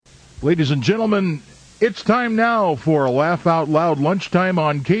Ladies and gentlemen, it's time now for Laugh Out Loud Lunchtime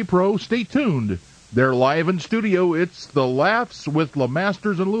on K-Pro. Stay tuned. They're live in studio. It's the Laughs with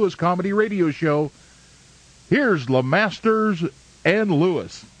LeMasters and Lewis comedy radio show. Here's LeMasters and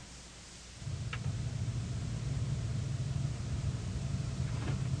Lewis.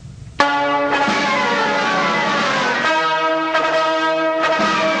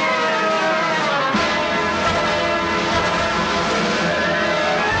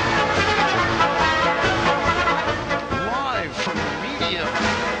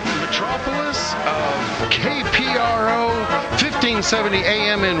 KPRO 1570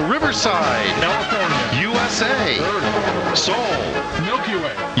 AM in Riverside, California, USA, Seoul, Milky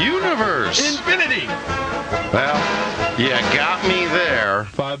Way, Universe, Infinity. Well, you got me there.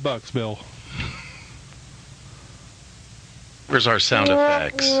 $5, Bill. Where's our sound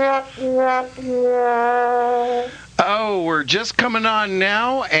effects? Oh, we're just coming on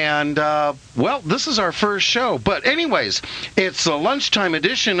now, and, well, this is our first show. But anyways, it's the lunchtime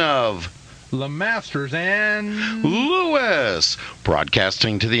edition of LeMasters and Lewis,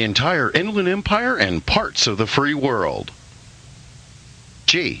 broadcasting to the entire Inland Empire and parts of the free world.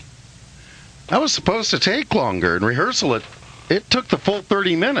 Gee, that was supposed to take longer. In rehearsal, it took the full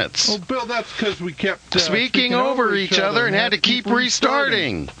 30 minutes. Well, Bill, that's because we kept speaking over each other and had to keep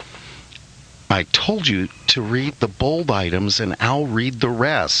restarting. I told you to read the bold items, and I'll read the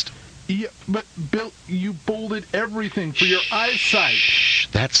rest. Yeah, but, Bill, you bolded everything for your eyesight. Shh,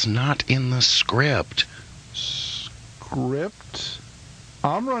 that's not in the script. Script?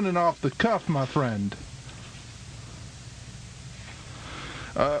 I'm running off the cuff, my friend.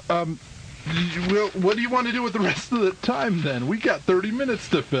 What do you want to do with the rest of the time, then? We got 30 minutes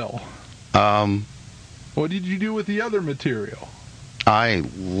to fill. What did you do with the other material? I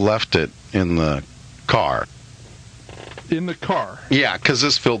left it in the car. In the car? Yeah, because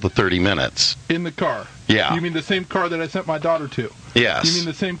this filled the 30 minutes. In the car? Yeah. You mean the same car that I sent my daughter to? Yes. You mean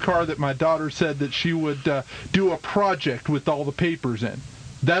the same car that my daughter said that she would do a project with all the papers in?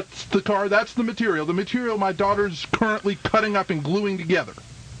 That's the car? That's the material? The material my daughter's currently cutting up and gluing together?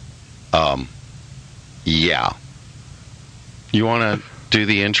 Yeah. You want to do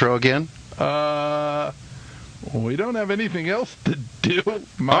the intro again? We don't have anything else to do.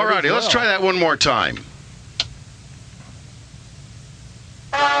 All righty, let's try that one more time.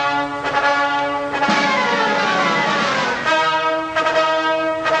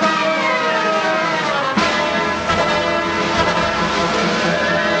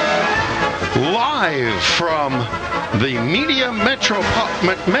 Live from the Media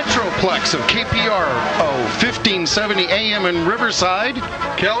Metroplex of KPRO 1570 AM in Riverside,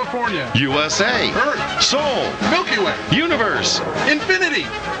 California, USA, Earth, Seoul, Milky Way, Universe, Infinity.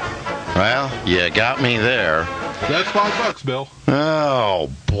 Well, you got me there. That's $5, Bill. Oh,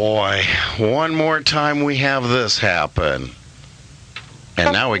 boy. One more time we have this happen.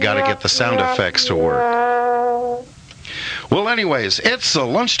 And now we got to get the sound effects to work. Well, anyways, it's the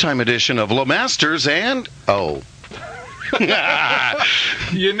lunchtime edition of LeMasters and... Oh.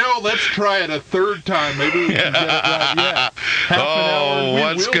 Let's try it a third time. Maybe we can get it right yet.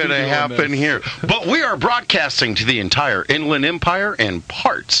 What's going to happen here? But we are broadcasting to the entire Inland Empire and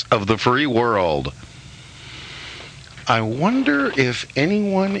parts of the free world. I wonder if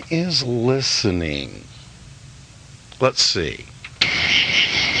anyone is listening. Let's see.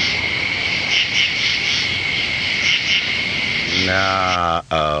 No.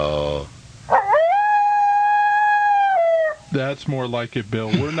 That's more like it, Bill.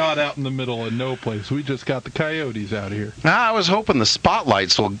 We're not out in the middle of no place. We just got the coyotes out here. I was hoping the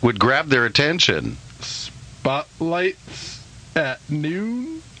spotlights would grab their attention. Spotlights at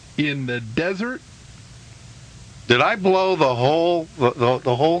noon in the desert? Did I blow the whole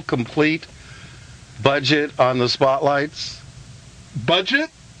complete budget on the spotlights?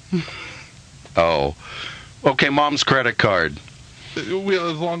 Budget? Oh. Okay, Mom's credit card. Well,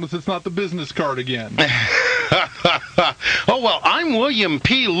 as long as it's not the business card again. Oh, well, I'm William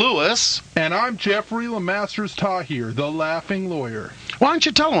P. Lewis. And I'm Jeffrey LeMasters Tahir, the laughing lawyer. Why don't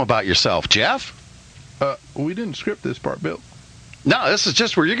you tell them about yourself, Jeff? We didn't script this part, Bill. No, this is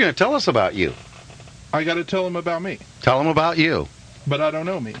just where you're going to tell us about you. I got to tell them about me. Tell them about you. But I don't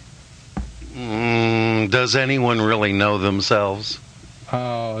know me. Does anyone really know themselves?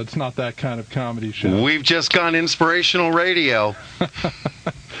 Oh, it's not that kind of comedy show. We've just gone inspirational radio.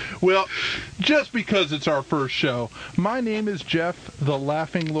 Well, just because it's our first show, my name is Jeff, the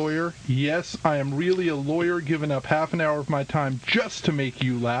laughing lawyer. Yes, I am really a lawyer, giving up half an hour of my time just to make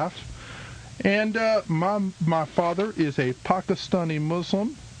you laugh. And my father is a Pakistani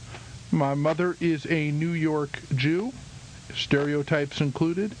Muslim. My mother is a New York Jew. stereotypes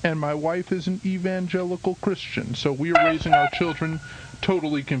included, and my wife is an evangelical Christian, so we are raising our children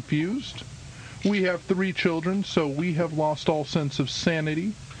totally confused. We have 3 children, so we have lost all sense of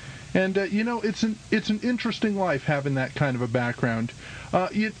sanity. And, it's an interesting life having that kind of a background.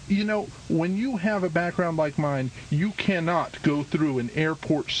 When you have a background like mine, you cannot go through an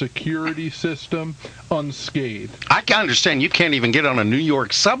airport security system unscathed. I can understand you can't even get on a New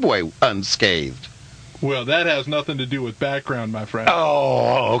York subway unscathed. Well, that has nothing to do with background, my friend.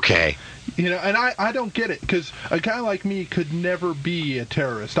 Oh, okay. And I don't get it, because a guy like me could never be a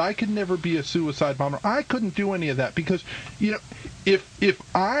terrorist. I could never be a suicide bomber. I couldn't do any of that, because, if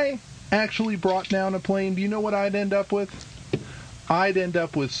I actually brought down a plane, do you know what I'd end up with? I'd end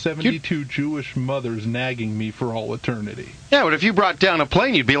up with 72 Jewish mothers nagging me for all eternity. Yeah, but if you brought down a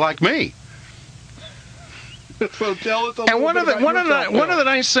plane, you'd be like me. So tell us a and one of the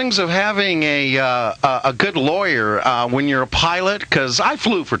nice things of having a good lawyer when you're a pilot, because I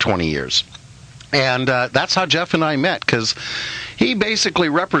flew for 20 years, and that's how Jeff and I met, because he basically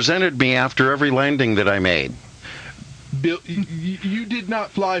represented me after every landing that I made. Bill, you did not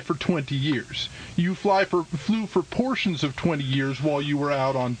fly for 20 years. You flew for portions of 20 years while you were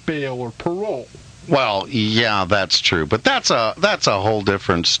out on bail or parole. Well, yeah, that's true, but that's a whole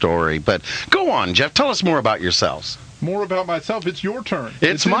different story. But go on, Jeff. Tell us more about yourselves. More about myself. It's your turn.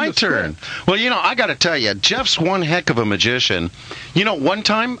 It's my turn. Well, I got to tell you, Jeff's one heck of a magician. One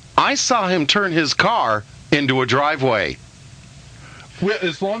time I saw him turn his car into a driveway. Well,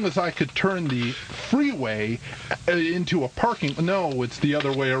 as long as I could turn the freeway into a parking... No, it's the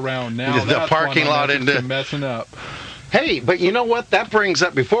other way around now. The parking lot into... messing up. Hey, but you know what? That brings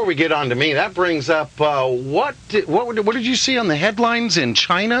up, before we get on to me, that brings up, what did you see on the headlines in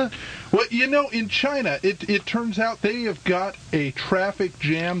China? Well, in China, it turns out they have got a traffic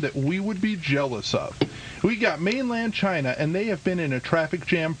jam that we would be jealous of. We got mainland China, and they have been in a traffic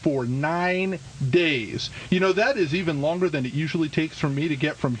jam for 9 days. That is even longer than it usually takes for me to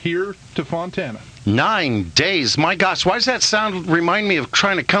get from here to Fontana. 9 days? My gosh, why does that remind me of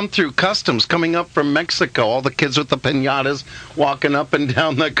trying to come through customs coming up from Mexico? All the kids with the piñatas walking up and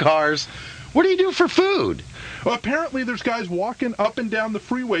down the cars. What do you do for food? Well, apparently there's guys walking up and down the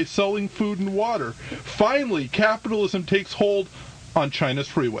freeway selling food and water. Finally, capitalism takes hold on China's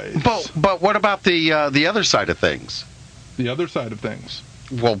freeways. But what about the other side of things? The other side of things?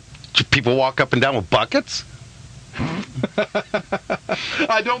 Well, do people walk up and down with buckets?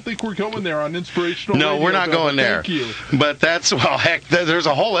 I don't think we're going there on Inspirational No, Radio, we're not going there. Thank you. But heck, there's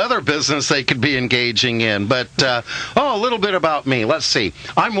a whole other business they could be engaging in. But, a little bit about me. Let's see.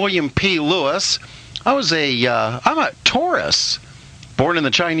 I'm William P. Lewis. I'm a Taurus, born in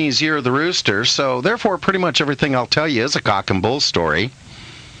the Chinese year of the rooster, so therefore pretty much everything I'll tell you is a cock and bull story.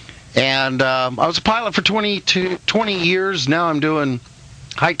 And I was a pilot for 20 years. Now I'm doing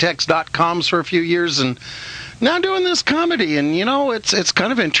hightex.coms for a few years, and now doing this comedy. And, it's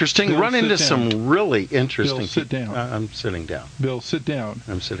kind of interesting. Bill, run into some really interesting... Bill, sit down. I'm sitting down. Bill, sit down.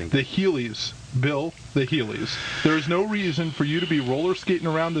 I'm sitting down. The Heelys. Bill, the Heelys. There is no reason for you to be roller skating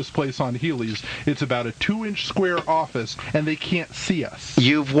around this place on Heelys. It's about a 2-inch square office, and they can't see us.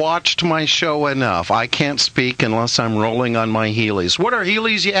 You've watched my show enough. I can't speak unless I'm rolling on my Heelys. What are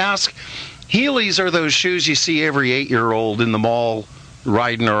Heelys, you ask? Heelys are those shoes you see every 8-year-old in the mall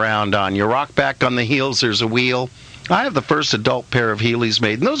riding around on. You rock back on the heels, there's a wheel. I have the first adult pair of Heelys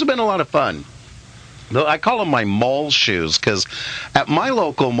made, and those have been a lot of fun. I call them my mall shoes, because at my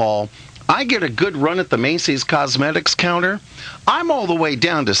local mall, I get a good run at the Macy's cosmetics counter. I'm all the way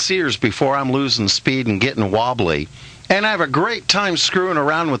down to Sears before I'm losing speed and getting wobbly. And I have a great time screwing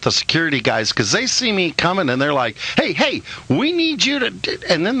around with the security guys because they see me coming and they're like, hey, we need you to...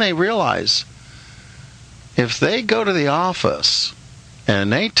 And then they realize if they go to the office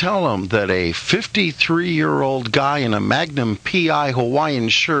and they tell them that a 53-year-old guy in a Magnum P.I. Hawaiian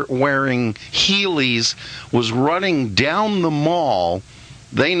shirt wearing Heelys was running down the mall...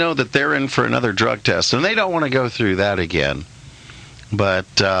 They know that they're in for another drug test, and they don't want to go through that again. But,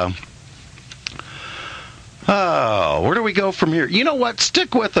 where do we go from here? You know what?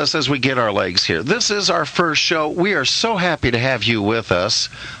 Stick with us as we get our legs here. This is our first show. We are so happy to have you with us.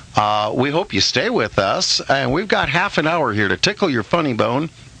 We hope you stay with us, and we've got half an hour here to tickle your funny bone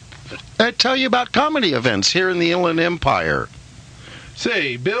and tell you about comedy events here in the Inland Empire.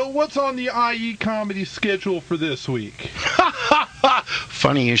 Say, Bill, what's on the IE comedy schedule for this week?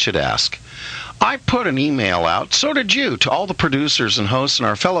 Funny you should ask. I put an email out, so did you, to all the producers and hosts and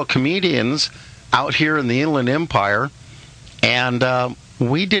our fellow comedians out here in the Inland Empire, and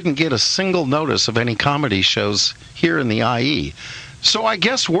we didn't get a single notice of any comedy shows here in the IE. So I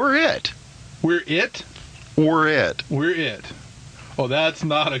guess we're it. We're it? We're it. We're it. Oh, that's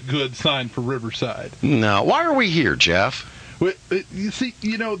not a good sign for Riverside. No. Why are we here, Jeff? You see,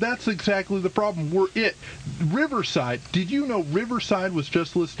 that's exactly the problem. We're it. Riverside, did you know Riverside was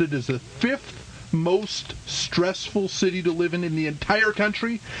just listed as the 5th most stressful city to live in the entire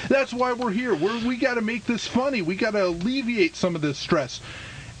country? That's why we're here. We got to make this funny. We got to alleviate some of this stress.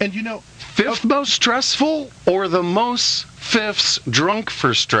 And 5th most stressful, or the most 5ths drunk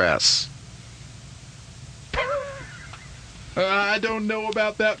for stress? I don't know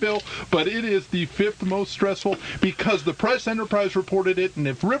about that, Bill, but it is the 5th most stressful because the Press Enterprise reported it, and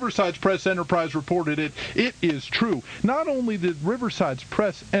if Riverside's Press Enterprise reported it, it is true. Not only did Riverside's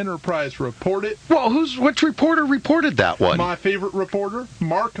Press Enterprise report it... Well, which reporter reported that one? My favorite reporter,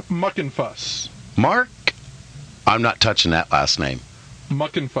 Mark Muckenfuss. Mark? I'm not touching that last name.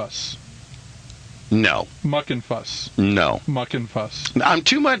 Muckenfuss. No. Muckenfuss. No. Muckenfuss. I'm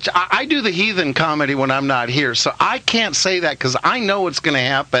too much. I do the heathen comedy when I'm not here, so I can't say that because I know what's going to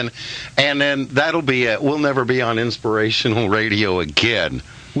happen, and then that'll be it. We'll never be on inspirational radio again.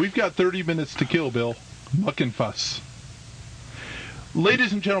 We've got 30 minutes to kill, Bill. Muckenfuss.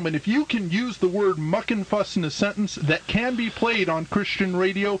 Ladies and gentlemen, if you can use the word muckenfuss in a sentence that can be played on Christian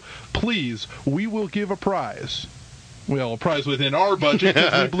radio, please, we will give a prize. Well, a prize within our budget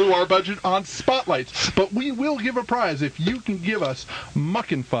because we blew our budget on spotlights. But we will give a prize if you can give us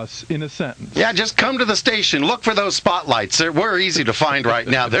muckenfuss in a sentence. Yeah, just come to the station. Look for those spotlights. We're easy to find right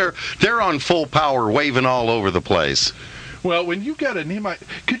now. They're on full power, waving all over the place. Well, when you got a name,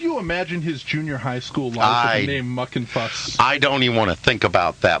 could you imagine his junior high school life with the name Muckenfuss? I don't even want to think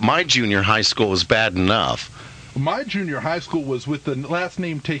about that. My junior high school was bad enough. My junior high school was with the last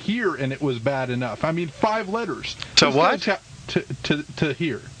name Tahir, and it was bad enough. I mean, 5 letters. To what?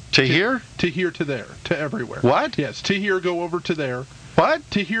 Tahir. Tahir? Tahir to there, to everywhere. What? Yes, Tahir, go over to there. What?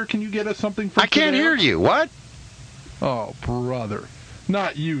 Tahir, can you get us something from I can't hear you. What? Oh, brother.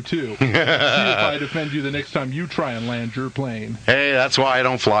 Not you, too. See if I defend you the next time you try and land your plane. Hey, that's why I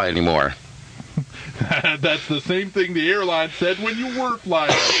don't fly anymore. That's the same thing the airline said when you were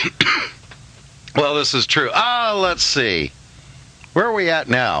flying. Well, this is true. Let's see. Where are we at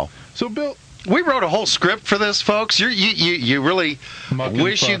now? So, Bill, we wrote a whole script for this, folks. You really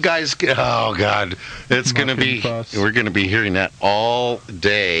wish you guys. Oh God, it's going to be. We're going to be hearing that all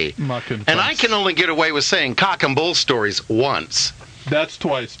day. And I can only get away with saying cock and bull stories once. That's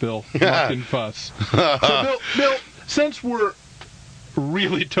twice, Bill. Muck and fuss. So, Bill, since we're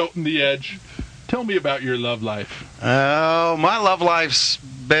really toting the edge, tell me about your love life. Oh, my love life's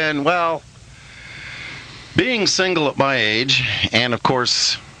been, well, being single at my age, and of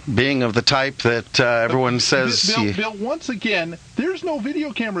course, being of the type that everyone says... Bill, once again, there's no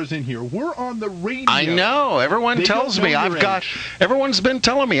video cameras in here. We're on the radio. I know. Everyone tells me everyone's been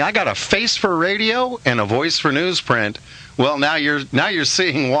telling me I got a face for radio and a voice for newsprint. Well, now you're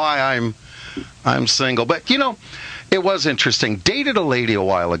seeing why I'm single. But it was interesting. Dated a lady a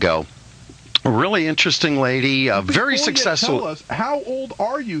while ago. A really interesting lady, very successful. Tell us, how old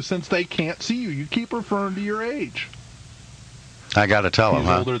are you since they can't see you? You keep referring to your age. I got to tell him,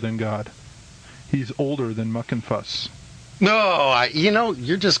 He's older than God. He's older than Muck and Fuss. No,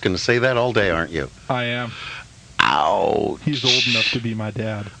 you're just going to say that all day, aren't you? I am. Ouch. He's old enough to be my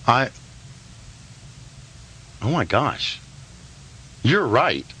dad. Oh, my gosh. You're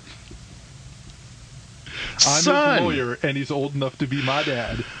right. I'm his lawyer, and he's old enough to be my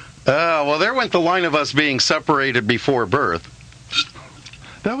dad. Well, there went the line of us being separated before birth.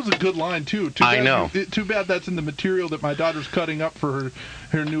 That was a good line, too. I know. Too bad that's in the material that my daughter's cutting up for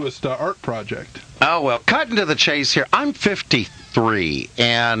her newest art project. Oh, well, cutting to the chase here. I'm 53,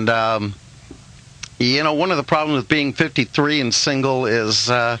 and, one of the problems with being 53 and single is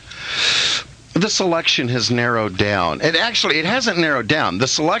the selection has narrowed down. It hasn't narrowed down. The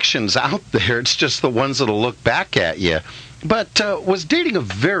selection's out there. It's just the ones that'll look back at you. But was dating a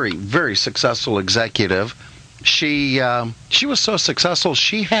very, very successful executive. She was so successful,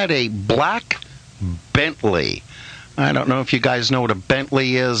 she had a black Bentley. I don't know if you guys know what a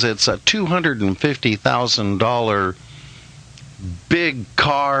Bentley is. It's a $250,000 big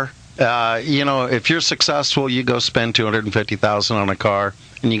car. If you're successful, you go spend $250,000 on a car,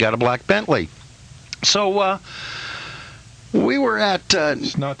 and you got a black Bentley. So we were at...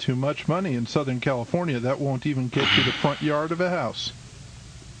 it's not too much money in Southern California. That won't even get you the front yard of a house.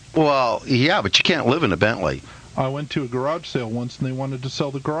 Well, yeah, but you can't live in a Bentley. I went to a garage sale once, and they wanted to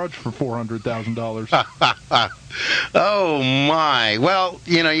sell the garage for $400,000. Oh, my. Well,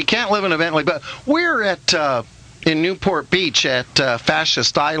 you can't live in a Bentley, but we're at in Newport Beach at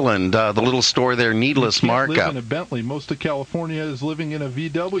Fascist Island, the little store there, Needless Markup. You live in a Bentley. Most of California is living in a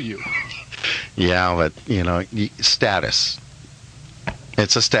VW. Yeah, but, status.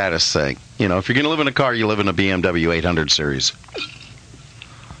 It's a status thing. If you're going to live in a car, you live in a BMW 800 series.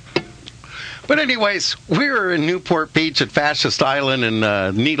 But anyways, we were in Newport Beach at Fascist Island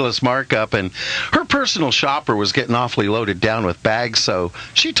and Needless Markup, and her personal shopper was getting awfully loaded down with bags, so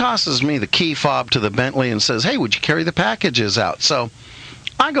she tosses me the key fob to the Bentley and says, "Hey, would you carry the packages out?" So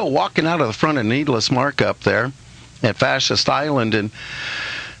I go walking out of the front of Needless Markup there at Fascist Island, and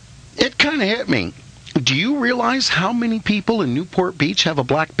it kind of hit me. Do you realize how many people in Newport Beach have a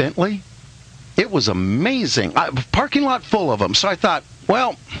black Bentley? It was amazing. Parking lot full of them. So I thought,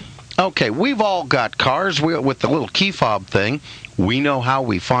 well, okay, we've all got cars with the little key fob thing. We know how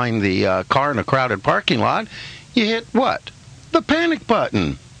we find the car in a crowded parking lot. You hit what? The panic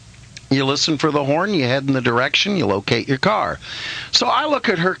button. You listen for the horn, you head in the direction, you locate your car. So I look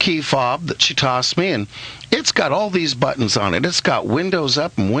at her key fob that she tossed me, and it's got all these buttons on it. It's got windows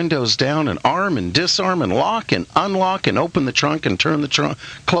up and windows down, and arm and disarm and lock and unlock and open the trunk and turn the trunk,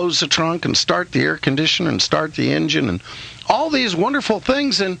 close the trunk and start the air conditioner and start the engine and all these wonderful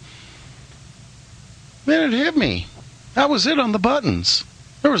things. And then it hit me. That was it on the buttons.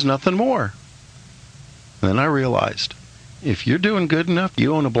 There was nothing more. And then I realized, if you're doing good enough,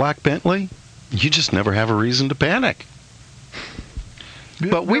 you own a black Bentley, you just never have a reason to panic.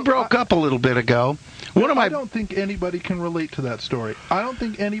 But we broke up a little bit ago. I don't think anybody can relate to that story. I don't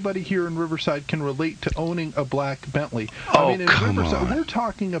think anybody here in Riverside can relate to owning a black Bentley. Oh, in come Riverside, on. We're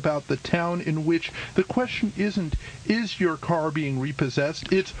talking about the town in which the question isn't, is your car being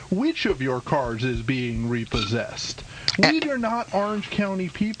repossessed? It's which of your cars is being repossessed. We are not Orange County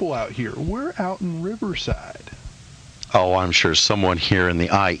people out here. We're out in Riverside. Oh, I'm sure someone here in the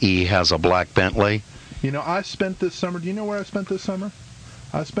IE has a black Bentley. I spent this summer, do you know where I spent this summer?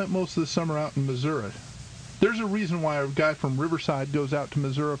 I spent most of the summer out in Missouri. There's a reason why a guy from Riverside goes out to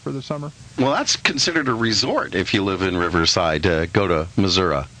Missouri for the summer. Well, that's considered a resort if you live in Riverside to go to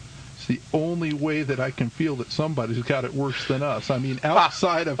Missouri. It's the only way that I can feel that somebody's got it worse than us. I mean,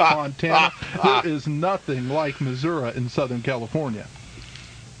 outside of Montana, there is nothing like Missouri in Southern California.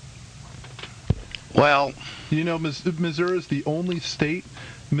 Well, Missouri is the only state.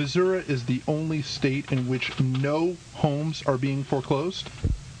 Missouri is the only state in which no homes are being foreclosed.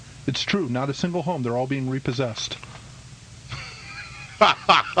 It's true, not a single home. They're all being repossessed.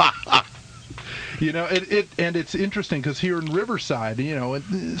 And it's interesting because here in Riverside,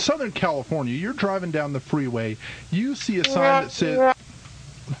 in Southern California, you're driving down the freeway, you see a sign that says,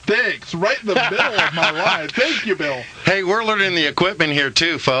 thanks, right in the middle of my line. Thank you, Bill. Hey, we're learning the equipment here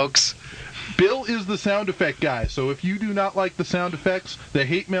too, folks. Bill is the sound effect guy, so if you do not like the sound effects, the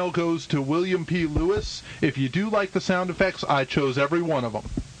hate mail goes to William P. Lewis. If you do like the sound effects, I chose every one of them.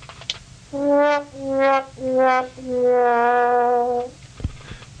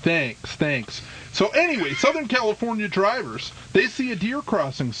 Thanks. So anyway, Southern California drivers, they see a deer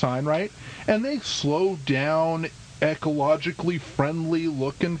crossing sign, right? And they slow down, ecologically friendly,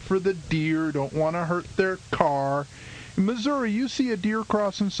 looking for the deer, don't want to hurt their car. In Missouri, you see a deer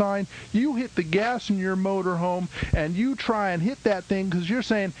crossing sign, you hit the gas in your motorhome, and you try and hit that thing because you're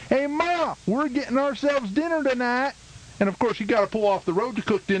saying, "Hey, Ma, we're getting ourselves dinner tonight." And, of course, you got to pull off the road to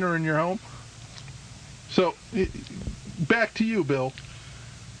cook dinner in your home. So, back to you, Bill.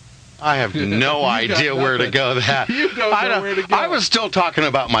 I have no idea where to go that. You don't know where to go. I was still talking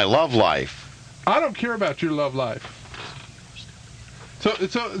about my love life. I don't care about your love life. So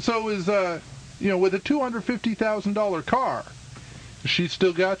is with a $250,000 car, she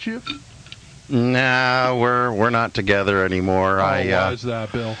still got you? Nah, we're not together anymore. Why is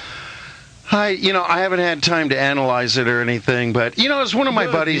that, Bill? I haven't had time to analyze it or anything, but as one of my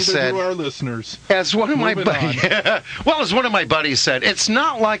buddies said, to our listeners. As one of my buddies said, it's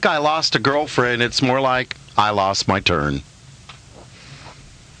not like I lost a girlfriend. It's more like I lost my turn.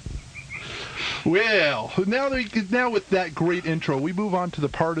 Well, now with that great intro, we move on to the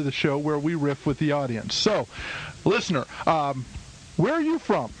part of the show where we riff with the audience. So, listener, where are you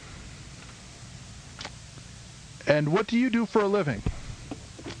from? And what do you do for a living?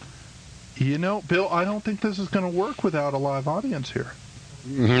 Bill, I don't think this is going to work without a live audience here.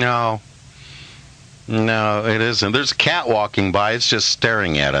 No, it isn't. There's a cat walking by. It's just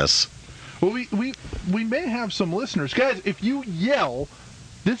staring at us. Well, we may have some listeners. Guys, if you yell,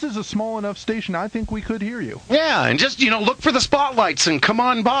 this is a small enough station, I think we could hear you. Yeah, and just, look for the spotlights and come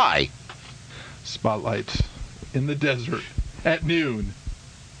on by. Spotlights in the desert at noon.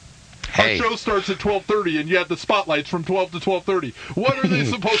 Hey. Our show starts at 12:30, and yet the spotlight's from 12 to 12:30. What are they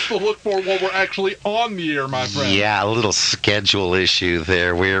supposed to look for while we're actually on the air, my friend? Yeah, a little schedule issue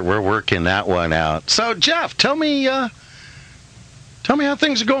there. We're working that one out. So, Jeff, tell me how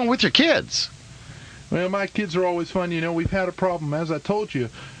things are going with your kids. Well, my kids are always fun. We've had a problem, as I told you.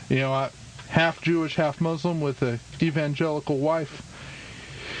 Half Jewish, half Muslim with an evangelical wife.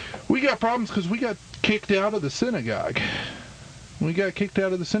 We got problems because we got kicked out of the synagogue. We got kicked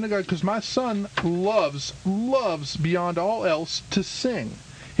out of the synagogue because my son loves beyond all else to sing.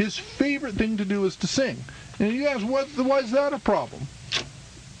 His favorite thing to do is to sing. And you ask, why is that a problem?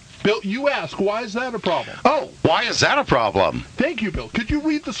 Bill, you ask, why is that a problem? Oh, why is that a problem? Thank you, Bill. Could you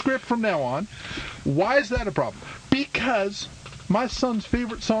read the script from now on? Why is that a problem? Because my son's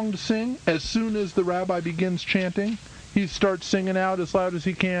favorite song to sing, as soon as the rabbi begins chanting, he starts singing out as loud as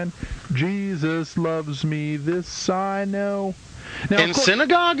he can, Jesus loves me, this I know. Now, in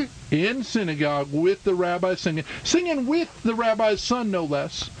synagogue? In synagogue with the rabbi singing with the rabbi's son, no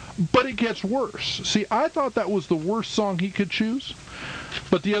less. But it gets worse. See, I thought that was the worst song he could choose.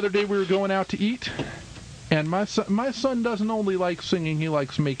 But the other day we were going out to eat, and my son doesn't only like singing, he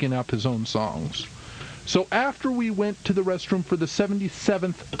likes making up his own songs. So after we went to the restroom for the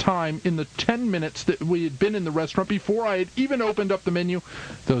 77th time in the 10 minutes that we had been in the restaurant, before I had even opened up the menu,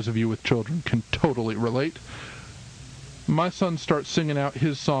 those of you with children can totally relate, my son starts singing out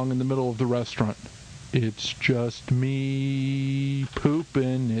his song in the middle of the restaurant. It's just me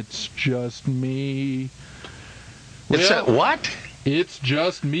pooping, it's just me. What? It's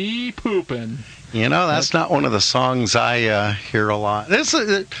just me pooping. That's not one of the songs I hear a lot.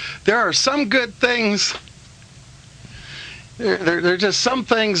 There are some good things. There are just some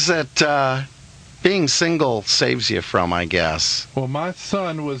things that being single saves you from, I guess. Well, my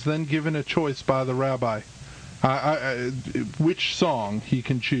son was then given a choice by the rabbi. Which song he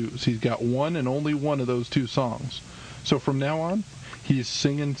can choose. He's got one and only one of those two songs. So from now on, he's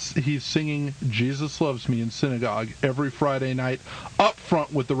singing Jesus Loves Me in synagogue every Friday night, up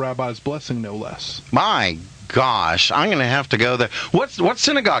front with the rabbi's blessing, no less. My gosh, I'm going to have to go there. What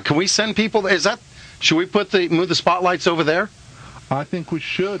synagogue? Can we send people? Should we move the spotlights over there? I think we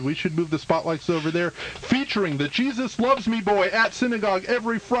should. We should move the spotlights over there, featuring the Jesus Loves Me boy at synagogue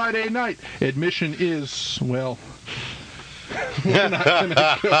every Friday night. Admission is, well, we're not going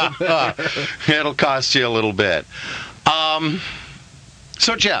to go there. It'll cost you a little bit.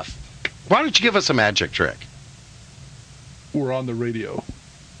 So, Jeff, why don't you give us a magic trick? We're on the radio.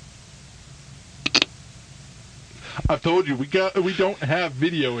 I've told you, we don't have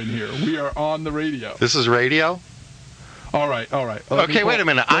video in here. We are on the radio. This is radio? All right. Okay, wait a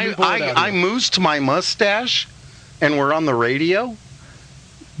minute. I moosed my mustache, and we're on the radio?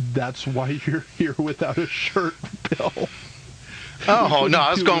 That's why you're here without a shirt, Bill. Oh, no,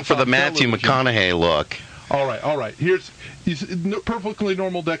 I was going for the Matthew McConaughey look. All right. Here's a perfectly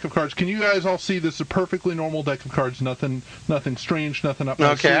normal deck of cards. Can you guys all see this is a perfectly normal deck of cards? Nothing strange, nothing up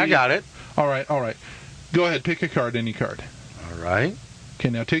my sleeve. Okay, I got it. All right. Go ahead, pick a card, any card. All right. Okay,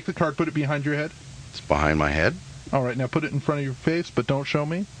 now take the card, put it behind your head. It's behind my head. All right, now put it in front of your face, but don't show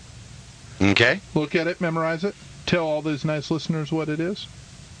me. Okay. Look at it, memorize it. Tell all those nice listeners what it is.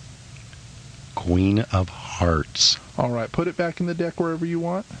 Queen of Hearts. All right, put it back in the deck wherever you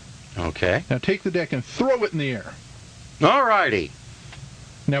want. Okay. Now take the deck and throw it in the air. All righty.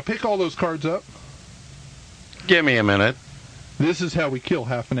 Now pick all those cards up. Give me a minute. This is how we kill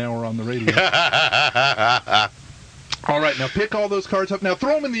half an hour on the radio. All right, now pick all those cards up. Now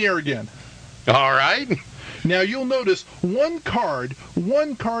throw them in the air again. All right. Now you'll notice one card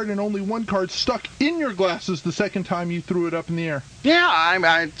and only one card stuck in your glasses the second time you threw it up in the air. Yeah,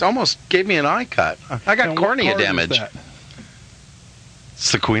 I almost gave me an eye cut. I got cornea damage.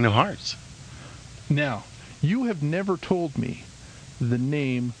 It's the Queen of Hearts. Now, you have never told me the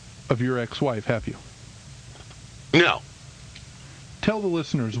name of your ex-wife, have you? No. Tell the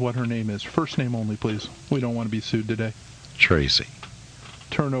listeners what her name is. First name only, please. We don't want to be sued today. Tracy.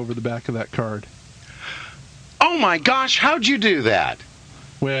 Turn over the back of that card. Oh my gosh, how'd you do that?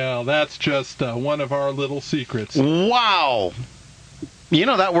 Well, that's just one of our little secrets. Wow.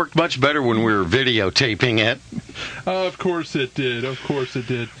 That worked much better when we were videotaping it. Of course it did.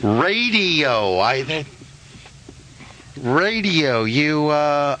 Radio.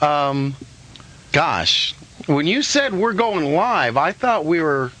 Gosh. When you said we're going live, I thought we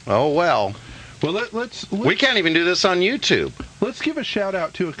were, Well, let's we can't even do this on YouTube. Let's give a shout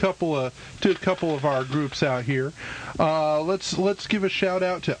out to a couple of our groups out here. Let's give a shout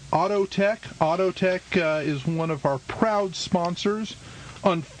out to Autotech. Autotech is one of our proud sponsors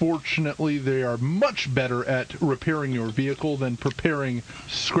Unfortunately, they are much better at repairing your vehicle than preparing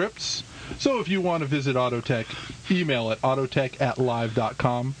scripts. So if you want to visit Autotech, email at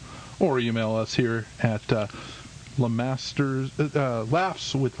autotech@live.com or email us here at Laughs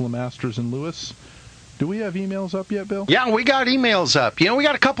with Lemasters and Lewis. Do we have emails up yet, Bill? Yeah, we got emails up. You know, we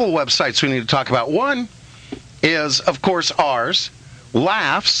got a couple of websites we need to talk about. One is, of course, ours,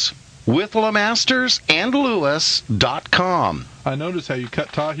 laughswithlemastersandlewis.com. I noticed how you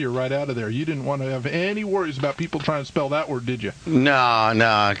cut Tahir right out of there. You didn't want to have any worries about people trying to spell that word, did you?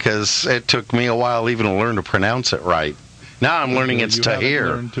 No, because it took me a while even to learn to pronounce it right. Now I'm learning it's Tahir. You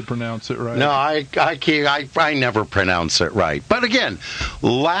haven't learned to pronounce it right. No, I never pronounce it right. But again,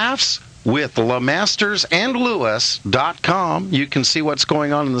 laughswithlemastersandlewis.com. You can see what's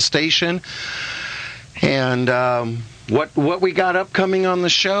going on in the station and what we got upcoming on the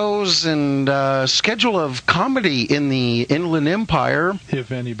shows and schedule of comedy in the Inland Empire.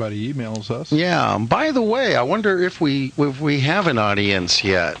 If anybody emails us. Yeah. By the way, I wonder if we have an audience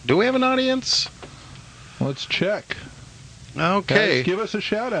yet. Do we have an audience? Let's check. Okay. Guys, give us a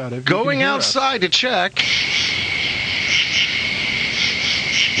shout out. If Going outside to check.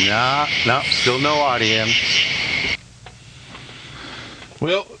 No, still no audience.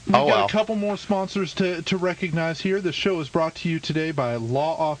 Well, we've got a couple more sponsors to recognize here. The show is brought to you today by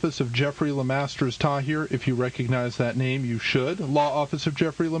Law Office of Jeffrey Lemasters Tahir. If you recognize that name, you should. Law Office of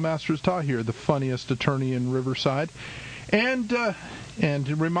Jeffrey Lemasters Tahir, the funniest attorney in Riverside. And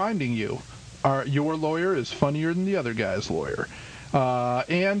reminding you, your lawyer is funnier than the other guy's lawyer.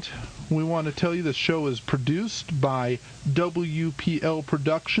 And we want to tell you the show is produced by WPL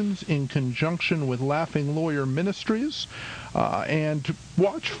Productions in conjunction with Laughing Lawyer Ministries. And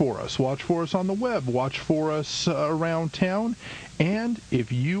watch for us. Watch for us on the web. Watch for us around town. And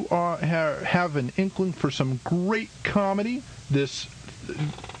if you have an inkling for some great comedy,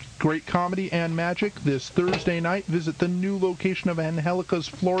 great comedy and magic this Thursday night, visit the new location of Angelica's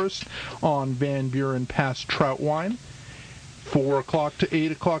Florist on Van Buren Pass Trout Wine. 4 o'clock to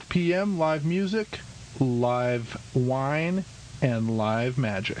 8 o'clock p.m., live music, live wine, and live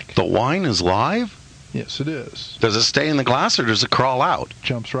magic. The wine is live? Yes, it is. Does it stay in the glass or does it crawl out?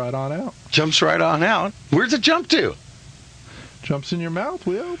 Jumps right on out. Jumps right on out. Where's it jump to? Jumps in your mouth,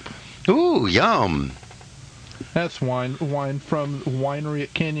 we hope. Ooh, yum. That's wine from the winery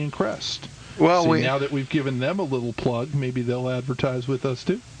at Canyon Crest. Well, now that we've given them a little plug, maybe they'll advertise with us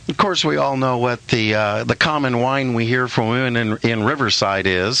too. Of course, we all know what the common wine we hear from women in Riverside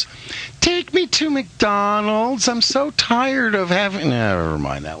is. Take me to McDonald's. I'm so tired of having... Never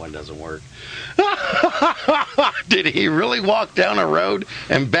mind, that one doesn't work. Did he really walk down a road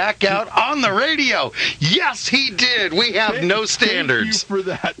and back out on the radio? Yes, he did. We have no standards. Thank you for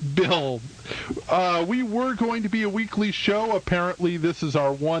that, Bill. We were going to be a weekly show. Apparently, this is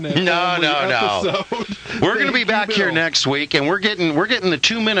our one and only episode. We're going to be back here next week, and we're getting the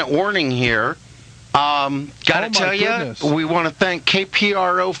 2-minute warning here. Gotta tell you, we want to thank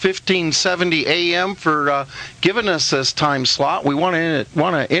KPRO 1570 AM for giving us this time slot. We want to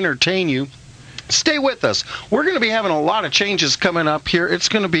entertain you. Stay with us. We're going to be having a lot of changes coming up here. It's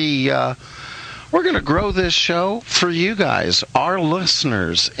going to be, we're going to grow this show for you guys, our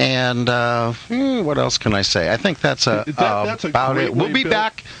listeners. And what else can I say? I think that's about it. We'll be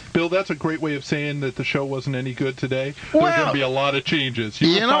back. Bill, that's a great way of saying that the show wasn't any good today. There's going to be a lot of changes.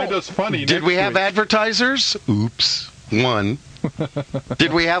 You find us funny. Did we have advertisers? Oops. One.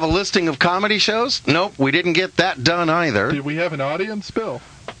 Did we have a listing of comedy shows? Nope, we didn't get that done either. Did we have an audience, Bill?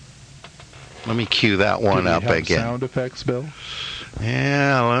 Let me cue that one up again. Sound effects, Bill?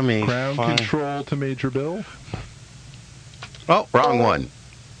 Yeah, let me... Ground control to Major Bill? Oh, wrong one.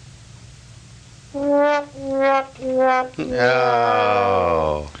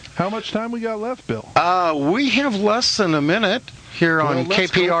 Oh. How much time we got left, Bill? We have less than a minute here on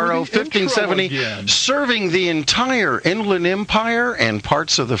KPRO 1570, serving the entire Inland Empire and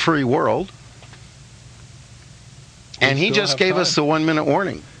parts of the free world. And he just gave us the 1-minute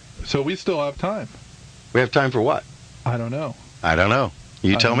warning. So we still have time. We have time for what? I don't know.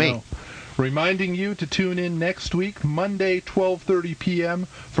 You tell me. Reminding you to tune in next week, Monday, 12:30 p.m.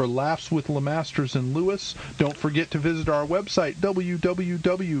 for Laughs with Lemasters and Lewis. Don't forget to visit our website,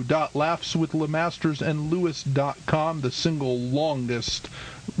 www.laughswithlemastersandlewis.com, the single longest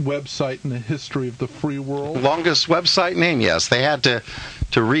website in the history of the free world. Longest website name, yes. They had to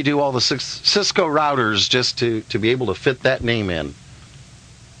redo all the Cisco routers just to be able to fit that name in.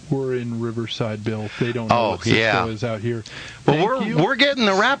 We're in Riverside, Bill. They don't know what Cisco is out here. Well, we're getting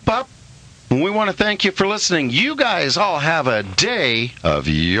the wrap up. We want to thank you for listening. You guys all have a day of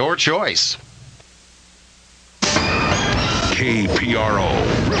your choice. KPRO,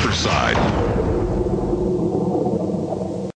 Riverside.